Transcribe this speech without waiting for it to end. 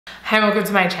Hi, welcome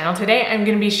to my channel. Today I'm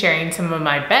going to be sharing some of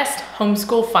my best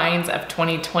homeschool finds of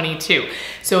 2022.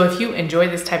 So if you enjoy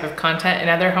this type of content and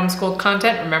other homeschool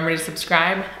content, remember to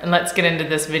subscribe and let's get into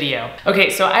this video. Okay,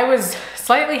 so I was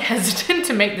slightly hesitant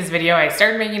to make this video. I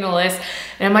started making a list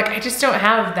and I'm like, I just don't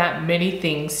have that many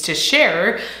things to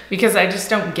share because I just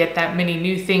don't get that many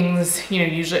new things. You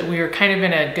know, usually we were kind of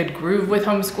in a good groove with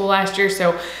homeschool last year,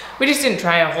 so we just didn't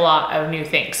try a whole lot of new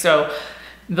things. So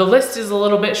the list is a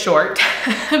little bit short,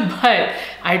 but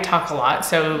I talk a lot,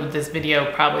 so this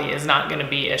video probably is not gonna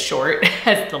be as short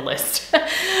as the list.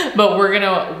 But we're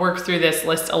gonna work through this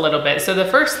list a little bit. So the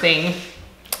first thing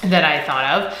that I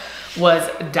thought of was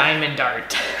diamond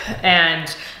art.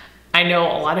 And I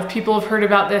know a lot of people have heard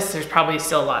about this. There's probably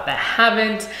still a lot that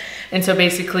haven't. And so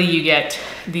basically you get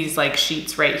these like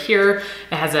sheets right here.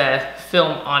 It has a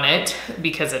film on it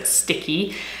because it's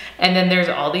sticky. And then there's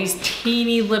all these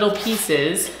teeny little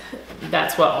pieces.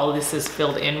 That's what all this is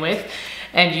filled in with.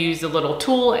 And you use a little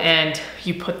tool and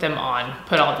you put them on,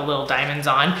 put all the little diamonds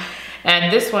on.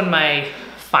 And this one my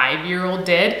 5-year-old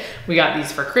did. We got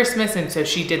these for Christmas, and so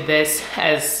she did this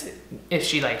as if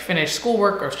she like finished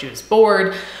schoolwork or if she was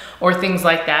bored or things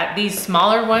like that. These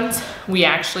smaller ones we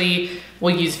actually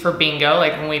will use for bingo,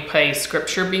 like when we play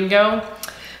scripture bingo.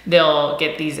 They'll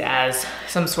get these as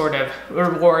some sort of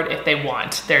reward if they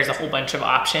want. There's a whole bunch of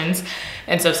options.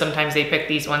 And so sometimes they pick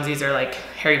these ones. These are like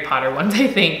Harry Potter ones, I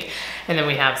think. And then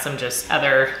we have some just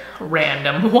other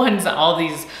random ones. All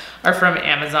these are from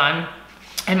Amazon.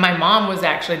 And my mom was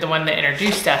actually the one that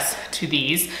introduced us to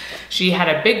these. She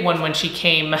had a big one when she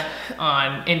came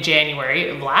on in January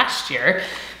of last year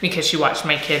because she watched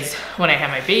my kids when I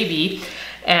had my baby.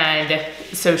 And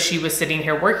so she was sitting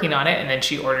here working on it, and then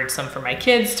she ordered some for my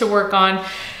kids to work on,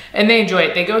 and they enjoy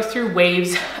it. They go through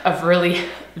waves of really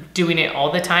doing it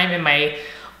all the time. And my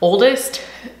oldest,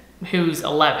 who's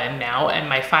 11 now, and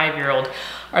my 5-year-old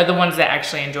are the ones that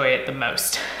actually enjoy it the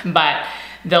most. But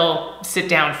they'll sit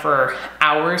down for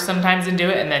hours sometimes and do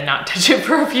it and then not touch it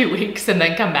for a few weeks and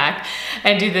then come back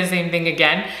and do the same thing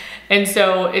again. And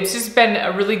so it's just been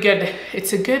a really good,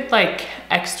 it's a good like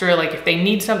extra, like if they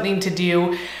need something to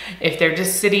do, if they're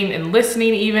just sitting and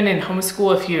listening, even in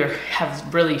homeschool, if you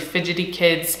have really fidgety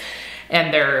kids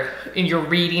and you're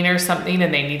reading or something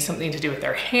and they need something to do with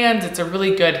their hands, it's a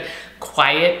really good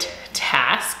quiet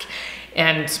task.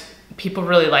 And people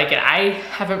really like it. I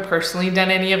haven't personally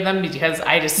done any of them because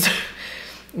I just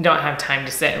don't have time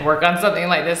to sit and work on something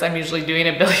like this. I'm usually doing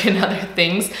a billion other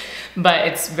things, but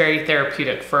it's very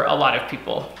therapeutic for a lot of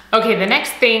people. Okay, the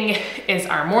next thing is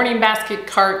our morning basket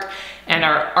cart and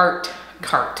our art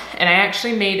cart. And I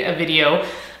actually made a video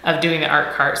of doing the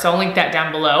art cart, so I'll link that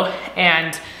down below.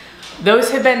 And those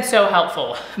have been so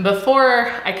helpful.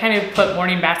 Before I kind of put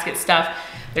morning basket stuff,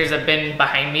 there's a bin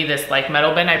behind me, this like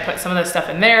metal bin. I put some of the stuff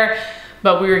in there,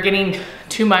 but we were getting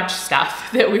too much stuff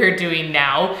that we are doing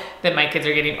now that my kids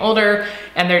are getting older,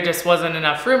 and there just wasn't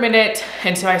enough room in it.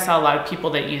 And so I saw a lot of people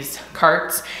that used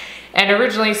carts. And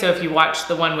originally, so if you watch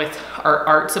the one with our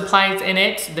art supplies in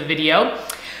it, the video,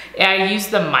 I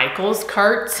used the Michaels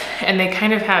carts, and they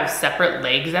kind of have separate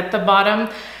legs at the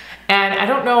bottom. And I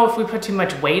don't know if we put too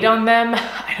much weight on them.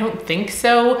 I don't think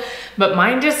so, but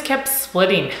mine just kept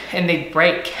splitting and they'd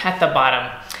break at the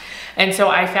bottom. And so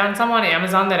I found some on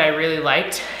Amazon that I really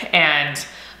liked, and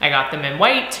I got them in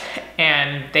white,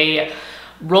 and they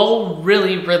roll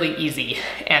really, really easy,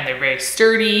 and they're very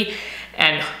sturdy,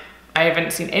 and I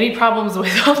haven't seen any problems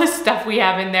with all the stuff we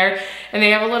have in there. And they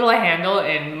have a little handle,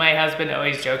 and my husband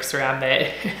always jokes around that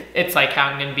it's like how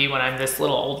I'm gonna be when I'm this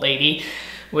little old lady,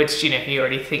 which, you know, he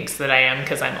already thinks that I am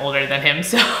because I'm older than him.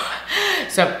 So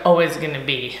I'm always gonna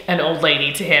be an old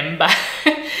lady to him, but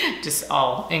just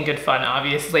all in good fun,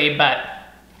 obviously. But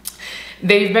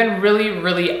they've been really,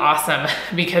 really awesome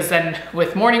because then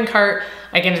with morning cart,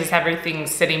 I can just have everything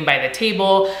sitting by the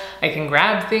table. I can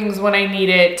grab things when I need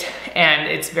it, and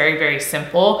it's very, very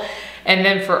simple. And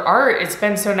then for art, it's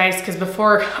been so nice because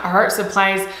before our art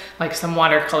supplies, like some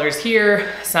watercolors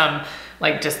here, some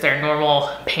like just their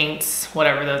normal paints,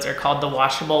 whatever those are called, the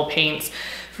washable paints,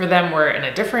 for them were in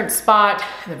a different spot.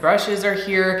 The brushes are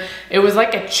here. It was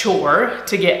like a chore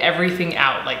to get everything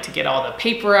out, like to get all the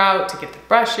paper out, to get the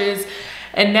brushes.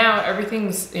 And now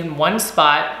everything's in one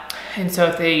spot. And so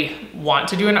if they want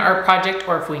to do an art project,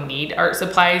 or if we need art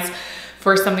supplies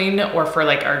for something, or for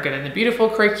like our Good and the Beautiful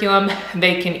curriculum,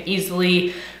 they can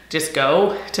easily just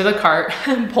go to the cart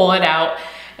and pull it out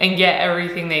and get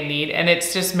everything they need. And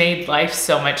it's just made life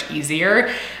so much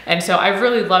easier. And so I've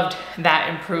really loved that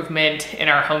improvement in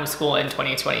our homeschool in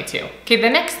 2022. Okay, the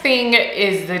next thing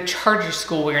is the charter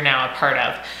school we're now a part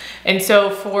of. And so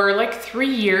for like 3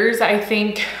 years, I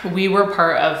think we were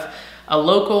part of a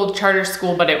local charter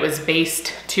school, but it was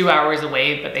based 2 hours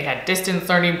away, but they had distance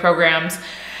learning programs.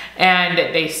 And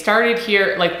they started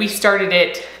here, like we started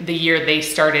it the year they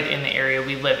started in the area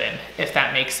we live in, if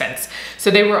that makes sense. So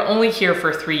they were only here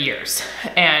for 3 years.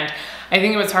 And I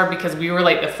think it was hard because we were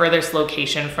like the furthest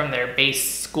location from their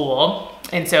base school.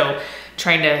 And so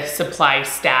trying to supply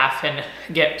staff and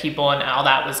get people and all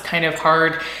that was kind of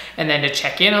hard. And then to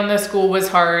check in on the school was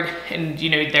hard. And you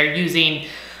know, they're using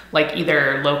like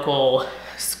either local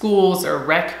schools or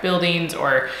rec buildings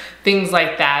or things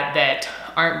like that that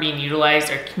aren't being utilized,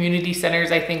 or community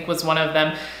centers, I think was one of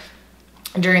them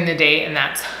during the day, and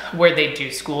that's where they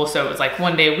do school. So it was like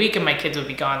 1 day a week and my kids would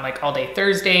be gone like all day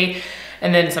Thursday,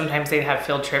 and then sometimes they'd have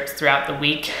field trips throughout the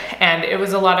week, and it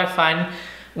was a lot of fun.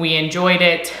 We enjoyed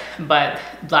it, but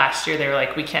last year they were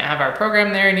like, we can't have our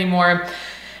program there anymore.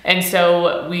 And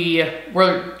so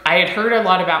I had heard a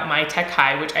lot about My Tech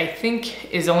High, which I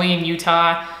think is only in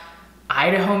Utah,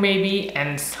 Idaho maybe,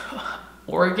 and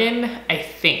Oregon, I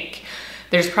think.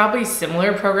 There's probably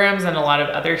similar programs in a lot of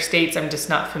other states. I'm just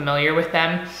not familiar with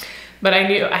them. But I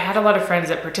knew I had a lot of friends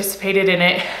that participated in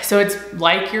it. So it's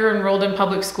like you're enrolled in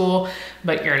public school,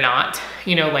 but you're not,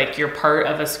 you know, like you're part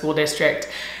of a school district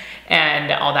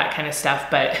and all that kind of stuff.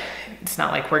 But it's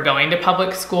not like we're going to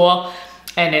public school,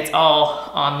 and it's all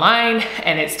online,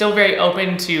 and it's still very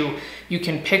open to, you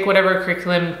can pick whatever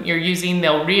curriculum you're using.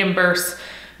 They'll reimburse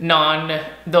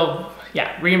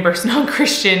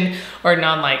non-Christian or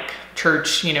non-like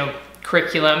church, you know,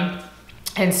 curriculum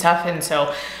and stuff. And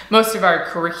so most of our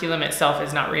curriculum itself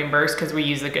is not reimbursed because we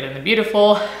use the good and the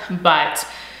beautiful, but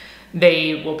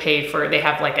they will pay for, they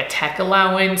have like a tech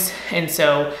allowance. And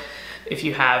so if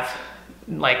you have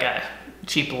like a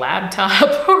cheap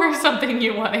laptop or something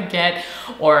you want to get,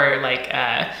 or like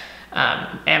a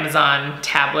Amazon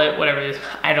tablet, whatever,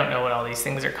 I don't know what all these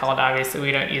things are called, obviously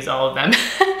we don't use all of them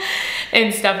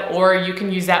and stuff, or you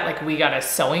can use that, like we got a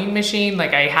sewing machine.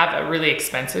 Like I have a really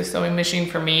expensive sewing machine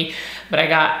for me, but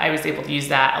I was able to use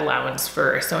that allowance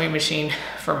for a sewing machine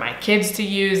for my kids to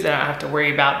use. I don't have to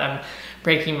worry about them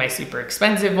breaking my super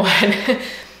expensive one.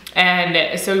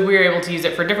 And so we were able to use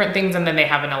it for different things, and then they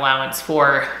have an allowance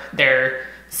for their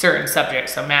certain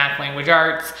subjects, so math, language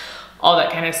arts, all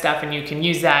that kind of stuff, and you can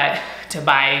use that to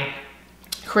buy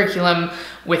curriculum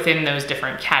within those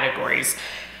different categories.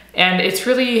 And it's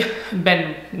really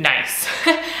been nice.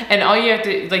 And all you have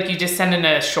to, like, you just send in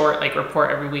a short like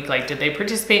report every week, like, did they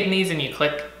participate in these? And you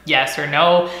click yes or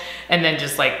no, and then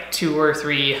just like 2 or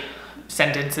 3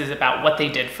 sentences about what they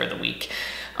did for the week.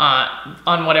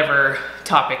 On whatever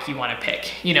topic you want to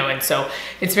pick, you know. And so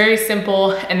it's very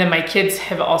simple. And then my kids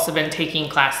have also been taking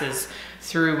classes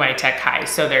through My Tech High.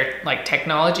 So they're like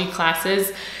technology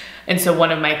classes. And so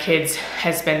one of my kids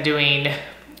has been doing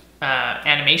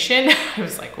animation. I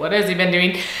was like, what has he been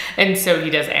doing? And so he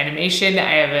does animation.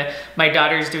 I have my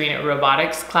daughter's doing a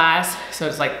robotics class. So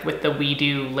it's like with the We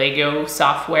Do Lego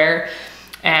software.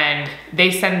 And they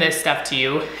send this stuff to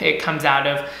you. It comes out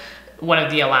of one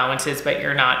of the allowances, but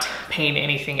you're not paying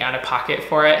anything out of pocket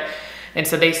for it. And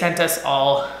so they sent us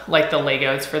all like the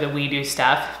Legos for the We Do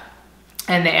stuff,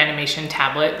 and the animation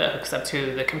tablet that hooks up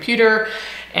to the computer,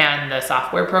 and the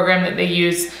software program that they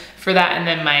use for that. And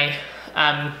then my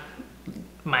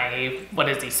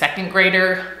second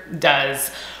grader does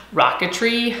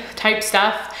rocketry type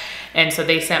stuff. And so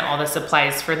they sent all the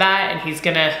supplies for that, and he's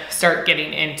gonna start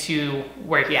getting into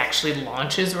where he actually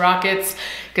launches rockets,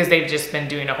 because they've just been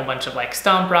doing a whole bunch of like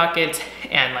stomp rockets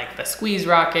and like the squeeze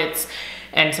rockets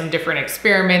and some different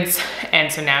experiments. And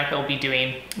so now he'll be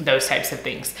doing those types of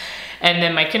things. And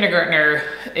then my kindergartner,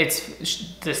 it's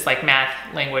just like math,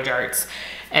 language arts,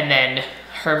 and then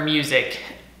her music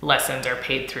lessons are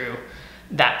paid through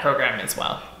that program as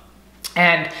well.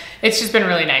 And it's just been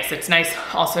really nice. It's nice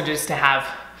also just to have,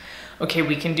 okay,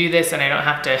 we can do this, and I don't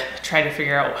have to try to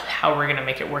figure out how we're gonna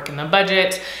make it work in the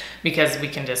budget, because we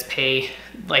can just pay,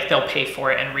 like they'll pay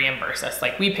for it and reimburse us.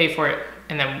 Like we pay for it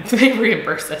and then they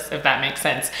reimburse us, if that makes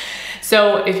sense.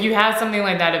 So if you have something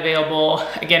like that available,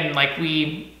 again, like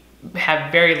we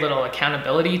have very little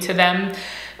accountability to them.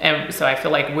 And so I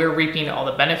feel like we're reaping all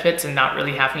the benefits and not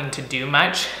really having to do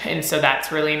much. And so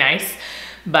that's really nice.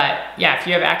 But yeah, if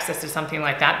you have access to something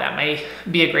like that, that might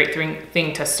be a great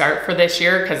thing to start for this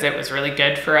year, because it was really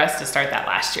good for us to start that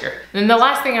last year. And the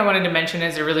last thing I wanted to mention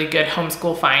is a really good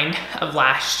homeschool find of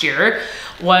last year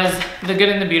was the Good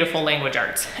and the Beautiful language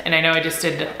arts. And I know I just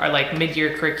did our like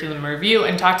mid-year curriculum review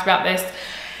and talked about this.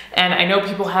 And I know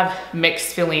people have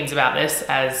mixed feelings about this,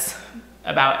 as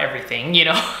about everything, you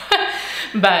know,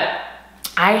 but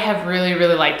I have really,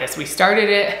 really liked this. We started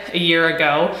it a year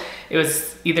ago. It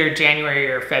was either January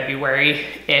or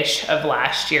February-ish of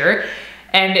last year,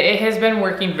 and it has been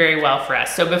working very well for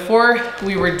us. So before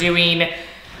we were doing,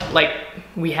 like,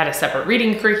 we had a separate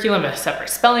reading curriculum, a separate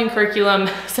spelling curriculum,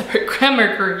 separate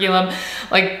grammar curriculum,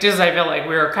 like just I felt like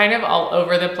we were kind of all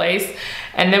over the place.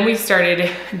 And then we started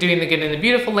doing the Good and the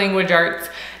Beautiful language arts,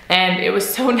 and it was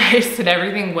so nice that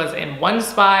everything was in one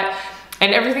spot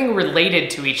and everything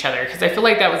related to each other, because I feel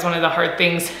like that was one of the hard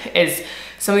things, is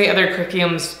some of the other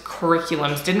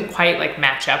curriculums didn't quite like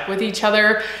match up with each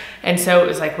other. And so it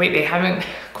was like, wait, they haven't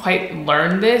quite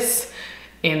learned this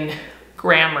in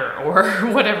grammar or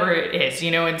whatever it is,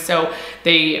 you know? And so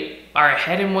they are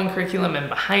ahead in one curriculum and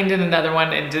behind in another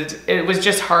one, and it was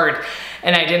just hard,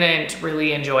 and I didn't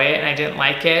really enjoy it and I didn't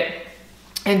like it.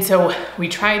 And so we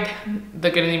tried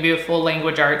the Good and the Beautiful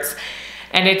language arts,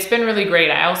 and it's been really great.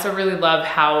 I also really love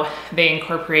how they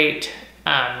incorporate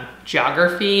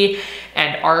geography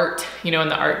and art, you know, and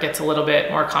the art gets a little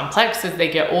bit more complex as they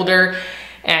get older.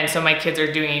 And so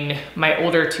my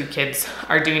older two kids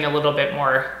are doing a little bit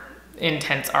more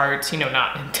intense arts, you know,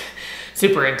 not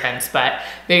super intense, but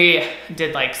they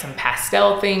did like some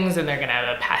pastel things, and they're gonna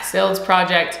have a pastels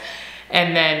project.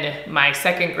 And then my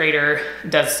second grader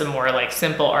does some more like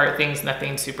simple art things,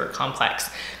 nothing super complex.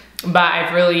 But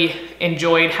I've really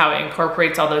enjoyed how it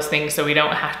incorporates all those things, so we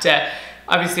don't have to,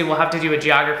 obviously we'll have to do a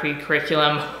geography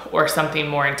curriculum or something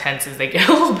more intense as they get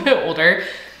a little bit older,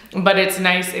 but it's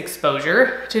nice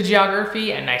exposure to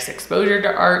geography and nice exposure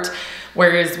to art.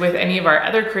 Whereas with any of our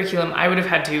other curriculum, I would have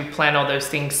had to plan all those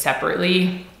things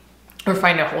separately or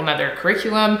find a whole nother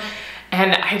curriculum.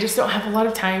 And I just don't have a lot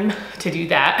of time to do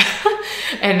that.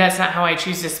 And that's not how I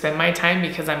choose to spend my time,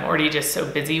 because I'm already just so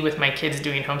busy with my kids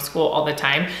doing homeschool all the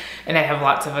time. And I have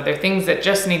lots of other things that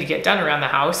just need to get done around the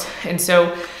house. And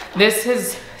so this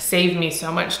has saved me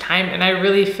so much time, and I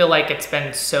really feel like it's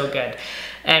been so good.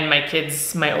 And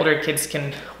my older kids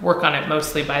can work on it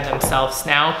mostly by themselves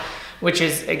now, which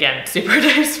is, again, super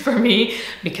nice for me,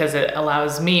 because it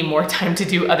allows me more time to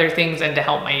do other things and to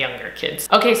help my younger kids.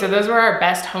 Okay, so those were our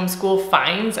best homeschool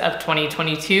finds of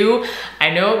 2022.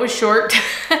 I know it was short.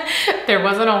 There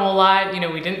wasn't a whole lot, you know,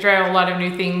 we didn't try a whole lot of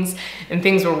new things, and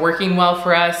things were working well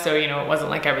for us. So, you know, it wasn't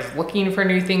like I was looking for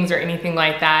new things or anything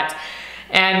like that.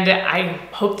 And I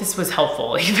hope this was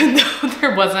helpful, even though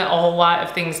there wasn't a whole lot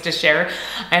of things to share.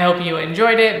 I hope you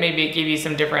enjoyed it. Maybe it gave you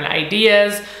some different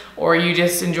ideas, or you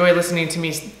just enjoy listening to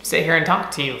me sit here and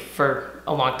talk to you for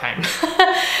a long time.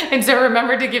 And so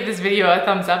remember to give this video a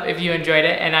thumbs up if you enjoyed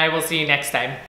it, and I will see you next time.